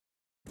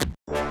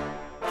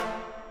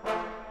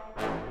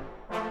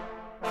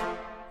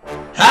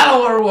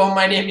Hello everyone,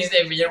 my name is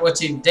David, you're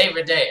watching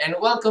David Day, and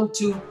welcome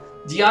to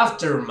The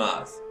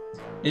Aftermath.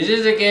 This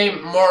is a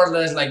game more or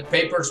less like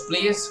Papers,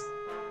 Please,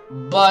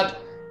 but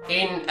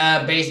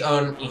based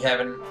on in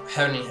heaven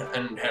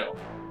and hell,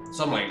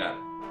 something like that.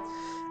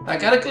 A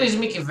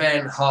cataclysmic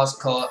event has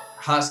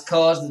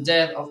caused the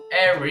death of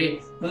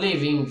every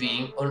living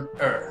being on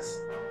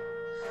Earth.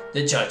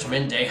 The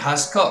Judgment Day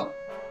has come,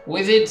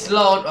 with its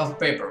load of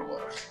paperwork.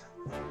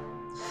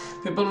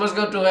 People must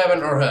go to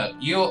heaven or hell.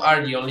 You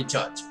are the only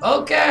judge.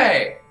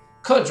 Okay.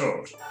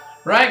 Controls.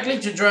 Right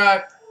click to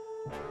drag.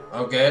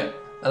 Okay.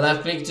 A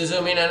left click to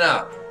zoom in and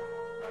out.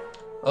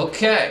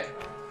 Okay.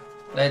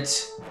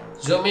 Let's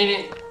zoom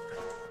in.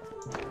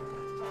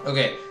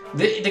 Okay.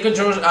 The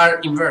controls are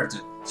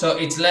inverted. So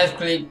it's left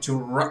click to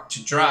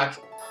drag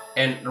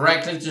and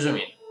right click to zoom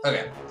in.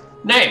 Okay.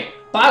 Name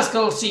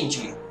Pascal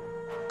Sinchi.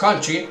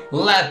 Country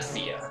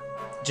Latvia.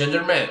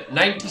 Gender male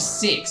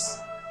 96.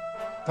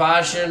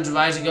 Passions,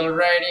 bicycle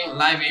riding,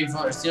 live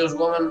info, steals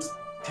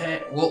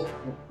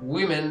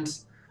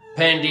women's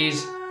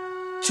panties,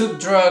 took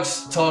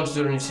drugs, talks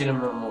during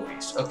cinema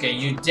movies. Okay,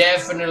 you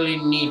definitely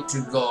need to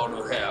go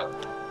to hell.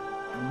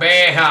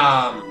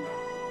 Bam!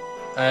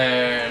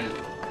 And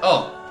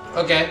oh,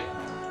 okay.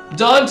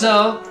 Don't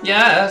tell,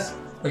 yes.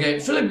 Okay,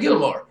 Philip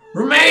Gilmore,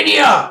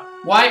 Romania.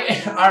 Why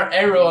are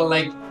everyone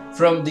like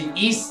from the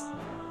East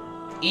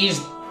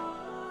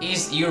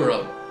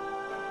Europe?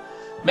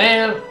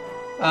 Male.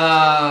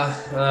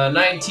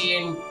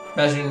 19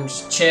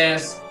 passions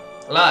chess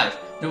life.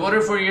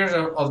 Devoted 4 years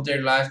of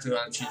their life to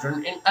help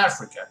children in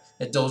Africa.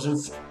 A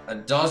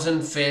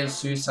dozen failed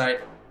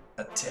suicide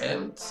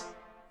attempts.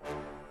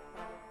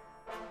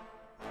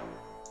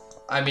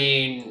 I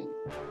mean,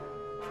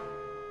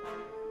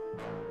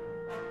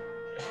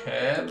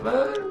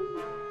 heaven?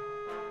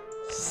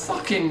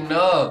 Fucking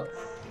no.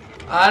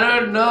 I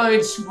don't know.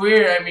 It's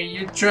weird. I mean,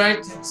 you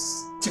tried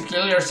to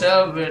kill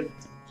yourself, but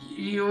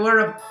you were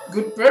a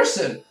good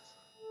person.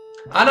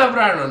 Anna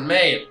Brannon,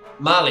 male,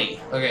 Mali,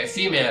 okay,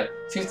 female,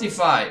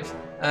 55,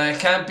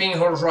 camping,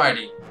 horse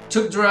riding,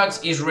 took drugs,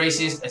 is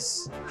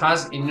racist,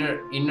 has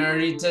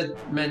inherited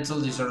mental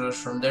disorders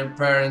from their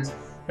parents,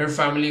 her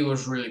family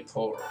was really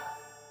poor.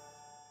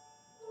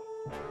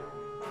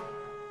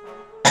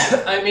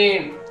 I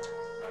mean,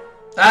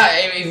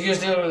 if you're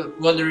still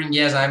wondering,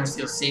 yes, I'm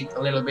still sick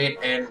a little bit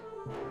and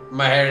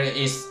my hair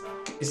is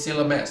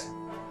still a mess.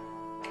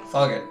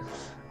 Fuck it.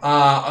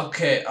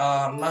 Okay,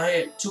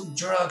 Lion took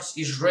drugs,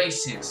 is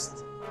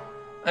racist.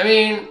 I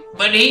mean,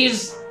 but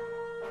he's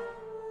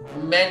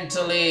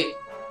mentally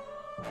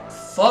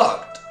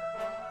fucked.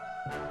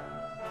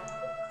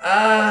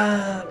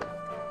 I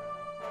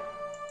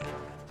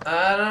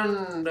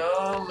don't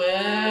know,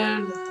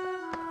 man.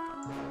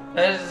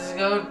 Let's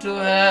go to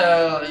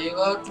hell. You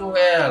go to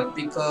hell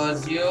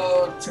because you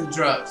took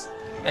drugs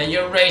and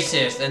you're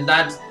racist, and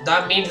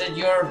that means that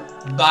you're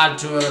bad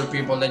to other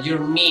people, that you're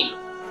mean.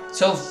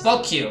 So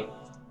fuck you.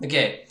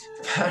 Okay.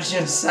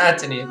 Persian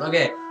Satanism.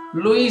 Okay.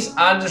 Louis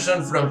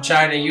Anderson from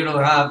China. You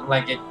don't have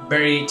like a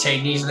very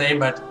Chinese name,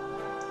 but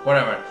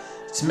whatever.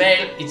 It's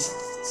male. It's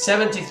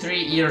 73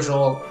 years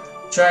old.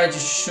 Tried to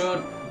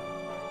shoot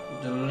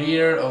the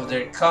leader of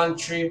their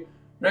country.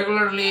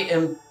 Regularly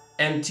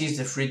empties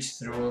the fridge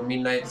through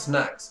midnight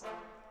snacks.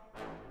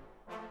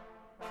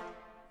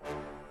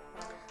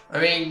 I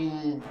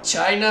mean,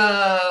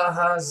 China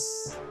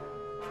has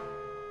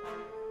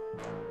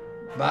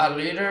bad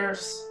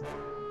leaders?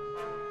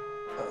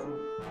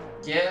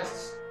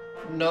 Yes?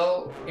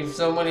 No? If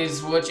someone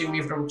is watching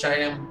me from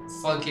China, I'm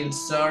fucking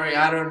sorry,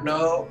 I don't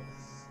know.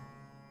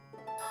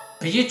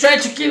 But you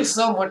tried to kill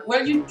someone.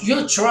 Well, you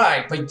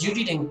tried, but you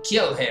didn't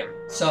kill him.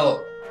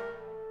 So...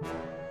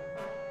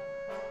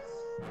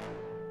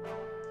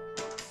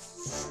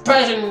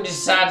 Passion is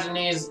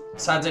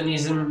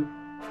Satanism,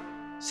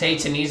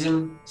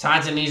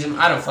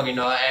 I don't fucking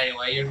know.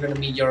 Anyway, you're gonna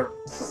meet your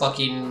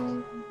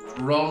fucking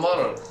role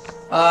model.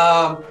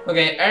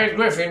 Okay, Eric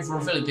Griffin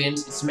from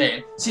Philippines, it's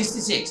male,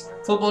 66,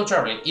 football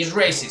traveling, is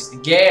racist.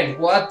 Again,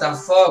 what the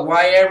fuck,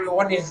 why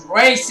everyone is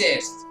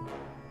racist?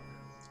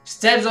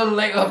 Steps on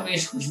leg of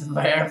fish with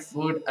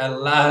barefoot and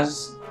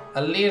lash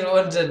at least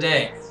once a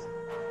day.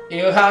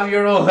 You have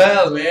your own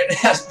hell, man.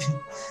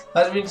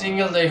 Has been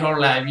single their whole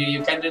life.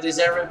 You can't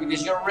deserve it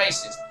because you're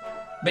racist.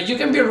 But you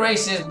can be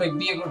racist but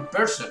be a good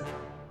person.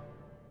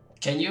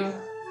 Can you?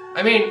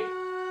 I mean...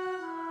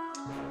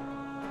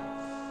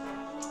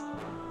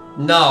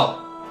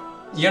 No.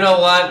 You know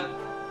what?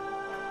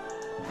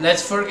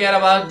 Let's forget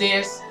about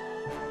this.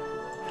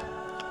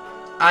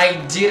 I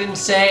didn't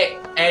say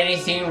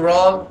anything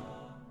wrong.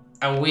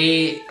 And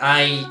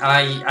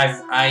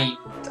I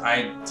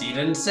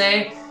didn't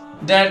say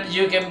that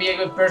you can be a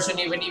good person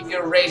even if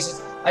you're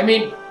racist. I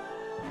mean,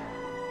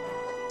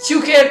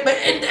 you can,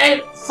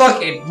 and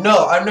fuck it.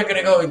 No, I'm not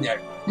gonna go in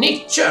there.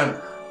 Nick Chung,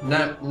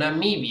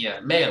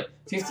 Namibia, male,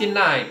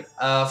 59,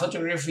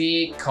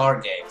 photography,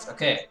 card games.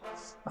 Okay.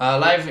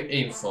 Live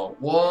info.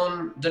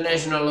 Won the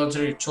national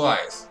lottery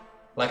twice.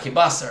 Lucky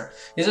bastard.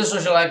 He's a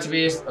social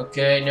activist.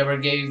 Okay, never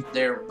gave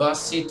their bus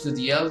seat to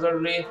the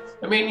elderly.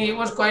 I mean, he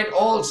was quite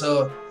old,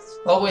 so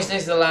always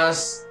takes the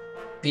last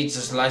pizza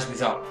slice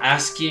without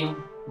asking.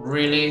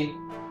 Really?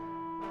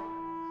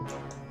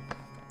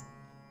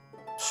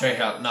 Straight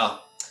up, no.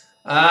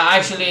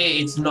 Actually,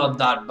 it's not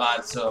that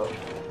bad, so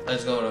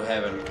let's go to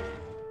heaven.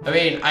 I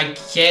mean, I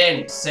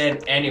can't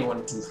send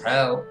anyone to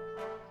hell.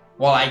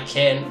 Well, I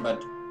can,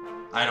 but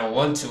I don't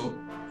want to.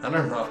 I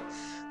don't know.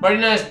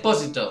 Marina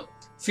Esposito,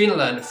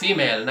 Finland,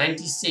 female,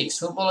 96,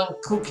 football and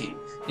cooking.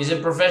 Is a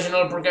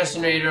professional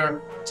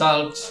procrastinator,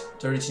 talks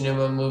to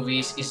cinema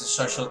movies, is a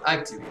social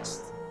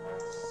activist.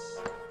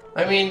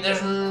 I mean,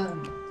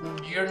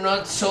 you're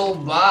not so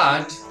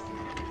bad.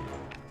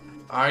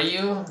 Are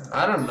you?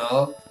 I don't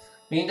know.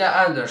 Linda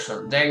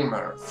Anderson,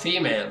 Dagmar,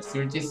 female,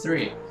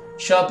 33.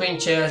 Shopping,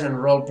 chess,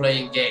 and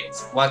role-playing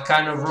games. What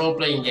kind of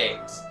role-playing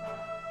games?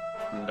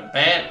 In the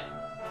bed.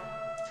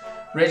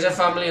 Raised a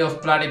family of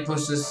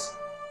platypuses.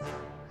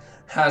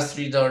 Has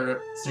three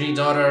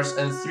daughters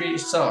and 3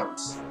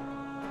 sons.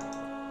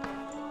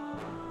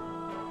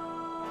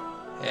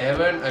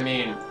 Heaven? I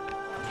mean,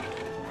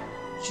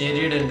 she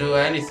didn't do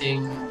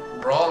anything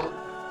wrong.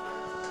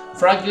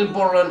 Franklin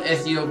Portland,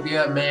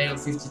 Ethiopia, male,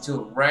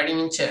 52. Riding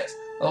in chess.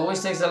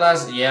 Always takes the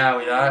last. Yeah,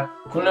 we are.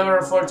 Could never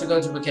afford to go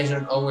to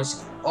vacation.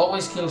 Always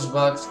kills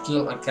bugs.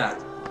 Kill a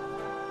cat.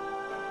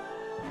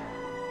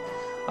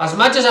 As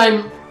much as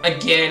I'm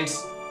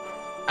against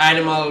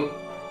animal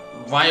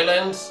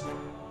violence,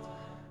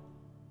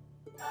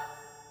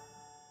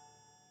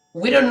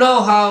 we don't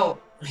know how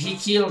he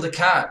killed the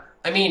cat.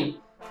 I mean,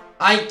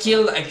 I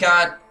killed a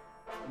cat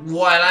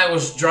while I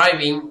was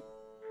driving,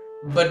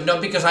 but not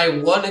because I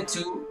wanted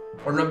to,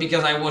 or not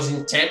because I was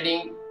not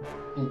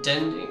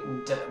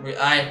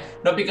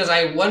because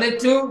I wanted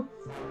to,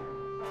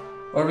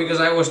 or because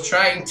I was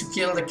trying to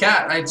kill the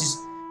cat.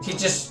 He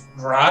just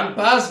ran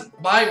past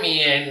by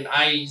me, and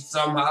I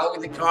somehow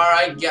with the car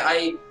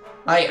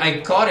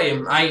I caught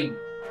him.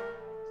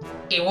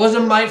 It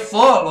wasn't my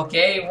fault,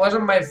 okay? It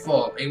wasn't my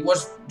fault. It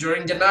was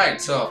during the night,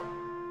 so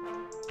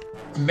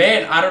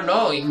man, I don't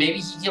know. Maybe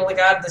he killed the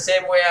cat the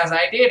same way as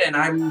I did, and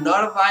I'm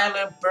not a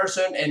violent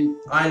person, and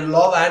I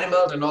love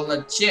animals and all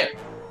that shit.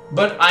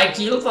 But I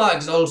kill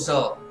bugs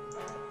also.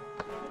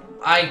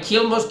 I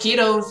kill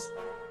mosquitoes,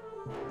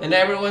 and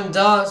everyone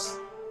does.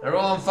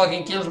 Everyone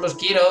fucking kills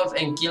mosquitoes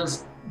and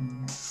kills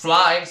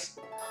flies.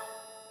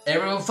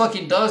 Everyone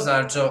fucking does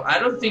that, so I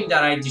don't think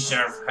that I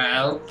deserve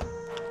hell.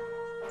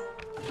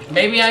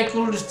 Maybe I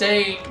could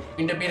stay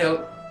in the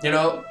middle, you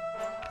know?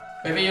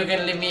 Maybe you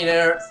can leave me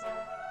there.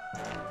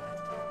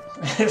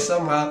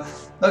 Somehow.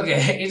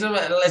 Okay,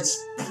 Isabel,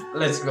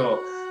 let's go.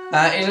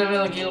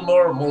 Isabel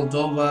Gilmore,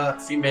 Moldova,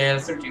 female,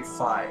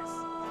 35.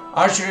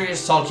 Archery,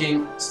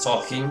 stalking,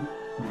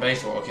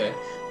 baseball, okay.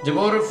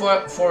 Devoted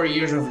for 4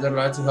 years of their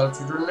life to help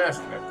children in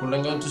Africa.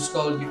 Couldn't go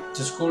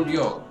to school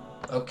young.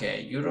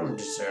 Okay, you don't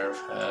deserve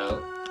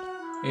hell.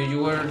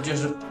 You were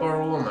just a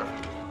poor woman.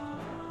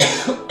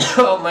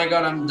 Oh my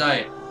god, I'm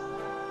dying.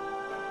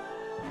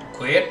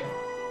 Quit.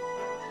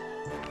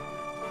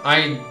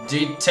 I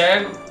did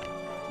 10.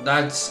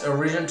 That's a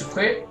reason to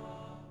quit.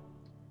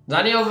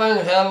 Daniel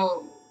Van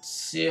Hel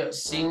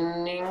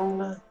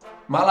Sinning,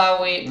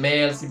 Malawi,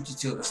 male,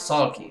 52,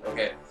 stalking.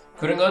 Okay.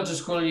 Couldn't go to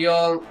school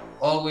young,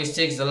 always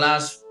takes the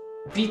last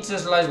pizza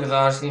slice with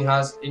asking,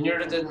 has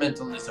inherited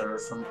mental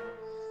disorders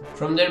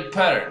from their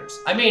parents.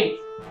 I mean,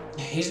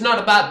 he's not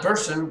a bad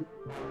person.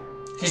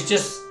 He's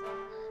just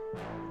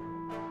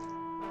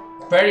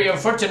very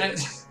unfortunate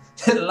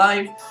in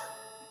life.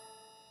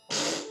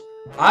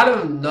 I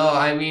don't know.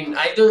 I mean,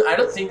 I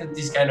don't think that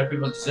these kind of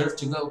people deserve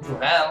to go to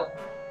hell.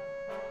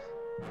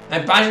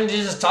 I'm passionate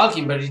is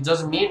talking, but it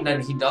doesn't mean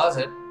that he does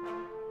it.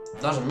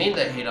 Doesn't mean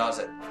that he does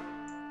it.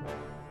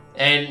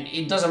 And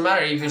it doesn't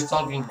matter if you're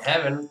stalking in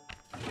heaven,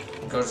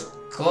 because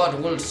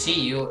God will see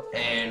you,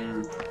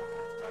 and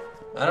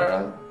I don't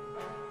know.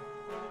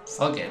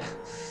 Fuck it.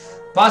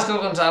 Pascal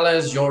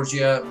Gonzalez,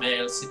 Georgia,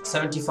 male,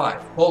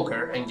 75,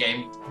 poker and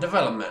game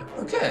development.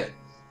 Okay.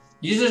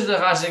 Uses the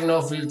hashtag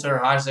no filter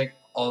hashtag,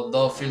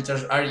 although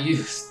filters are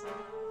used.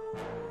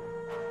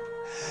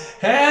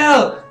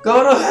 Hell!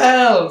 Go to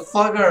hell,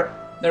 fucker!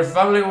 Their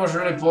family was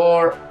really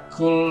poor,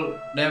 could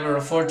never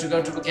afford to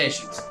go to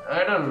vacations.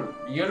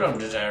 You don't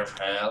deserve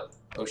hell.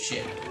 Oh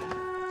shit.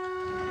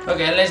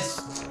 Okay,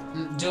 let's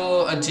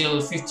do until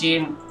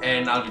 15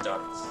 and I'll be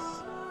done.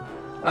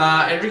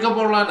 Enrico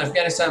Borland,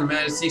 Afghanistan,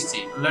 male,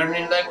 60.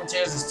 Learning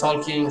languages,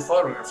 stalking,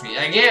 photography.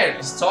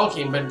 Again,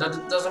 stalking, but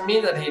that doesn't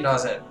mean that he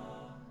does it.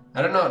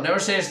 I don't know, never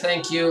says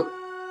thank you.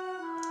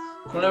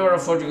 Could never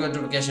afford to go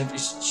to vacation.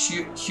 Is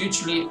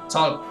hugely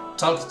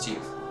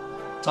talkative.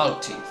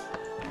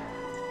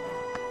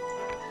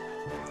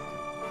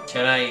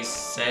 Can I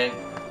send?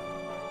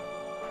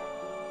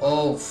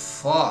 Oh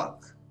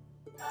fuck.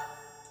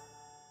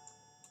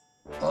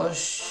 Oh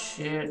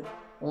shit.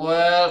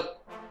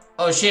 Well.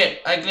 Oh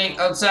shit. I click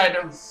outside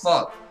and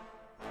fuck.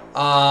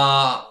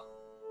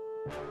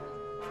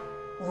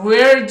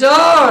 We're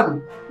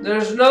done!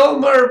 There's no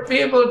more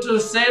people to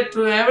send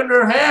to heaven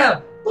or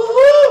hell!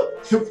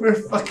 Woohoo! We're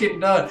fucking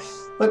done.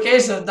 Okay,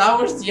 so that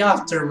was the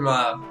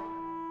aftermath.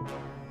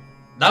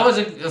 That was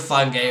a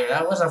fun game.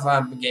 That was a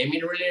fun game.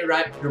 It really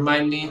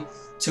reminded me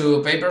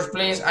to Papers,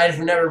 Please. I've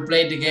never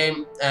played the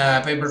game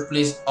Papers,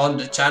 Please on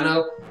the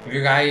channel. If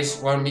you guys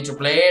want me to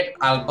play it,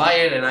 I'll buy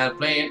it and I'll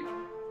play it.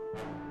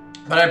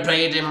 But I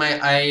play it in my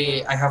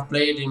I have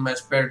played it in my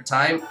spare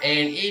time,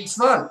 and it's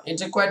fun.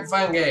 It's a quite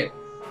fun game.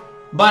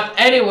 But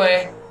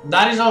anyway,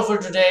 that is all for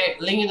today.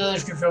 Link in the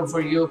description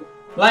for you,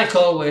 like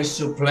always,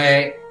 to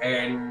play.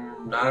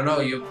 And I don't know,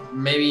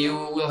 maybe you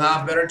will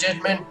have better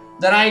judgment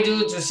than I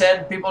do to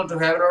send people to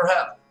heaven or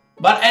hell.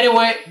 But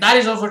anyway, that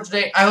is all for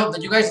today. I hope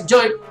that you guys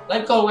enjoyed,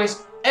 like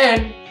always,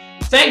 and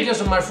thank you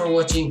so much for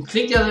watching.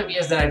 Click the other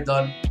videos that I've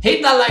done,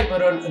 hit that like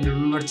button, and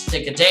remember to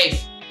take a day.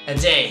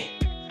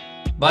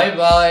 Bye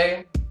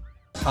bye.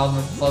 How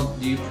the fuck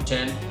do you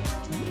pretend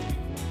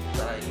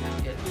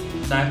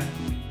that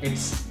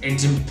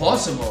it's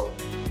impossible?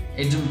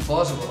 It's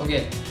impossible.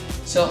 Okay,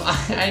 so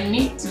I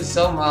need to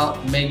somehow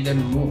make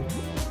them move.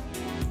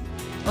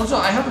 Also,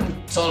 I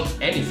haven't told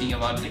anything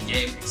about the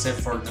game except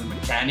for the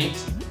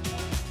mechanics.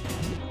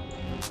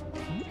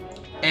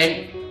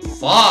 And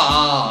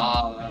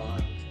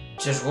fuck,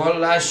 just one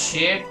last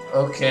shit.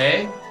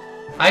 Okay,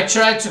 I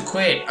tried to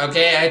quit.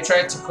 Okay, I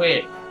tried to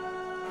quit.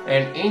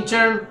 And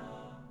intern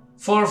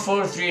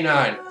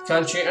 4439,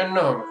 country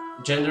unknown,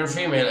 gender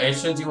female,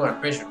 age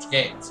 21, patience,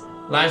 games,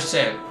 life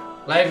send,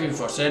 life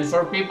info, send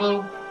 4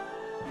 people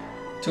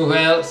to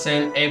hell,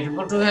 send 8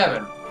 people to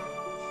heaven.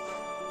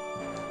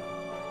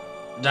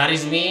 That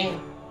is me.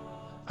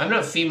 I'm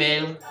not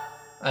female,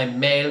 I'm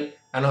male.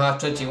 I don't have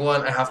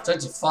 21, I have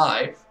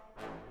 25.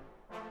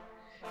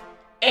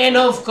 And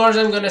of course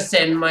I'm gonna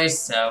send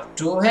myself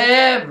to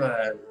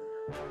heaven.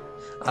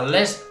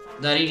 Unless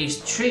that it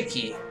is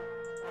tricky.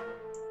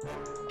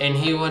 And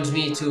he wants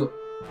me to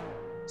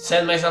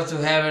send myself to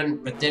heaven,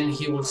 but then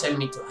he will send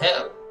me to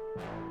hell.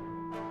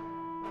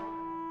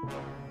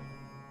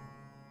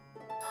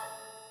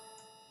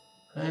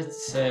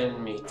 Let's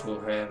send me to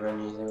heaven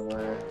either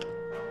way.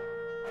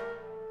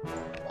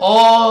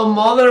 Oh,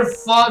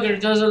 motherfucker,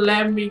 doesn't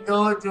let me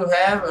go to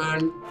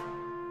heaven.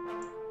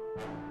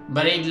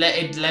 But it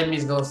let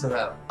me go to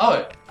hell.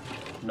 Oh,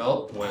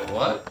 no, wait,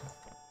 what?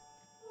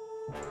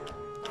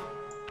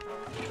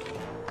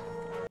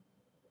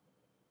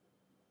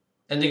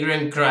 And the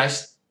game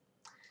crashed.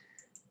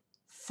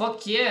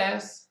 Fuck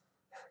yes.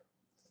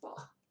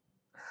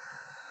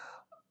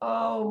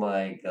 Oh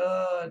my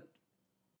god.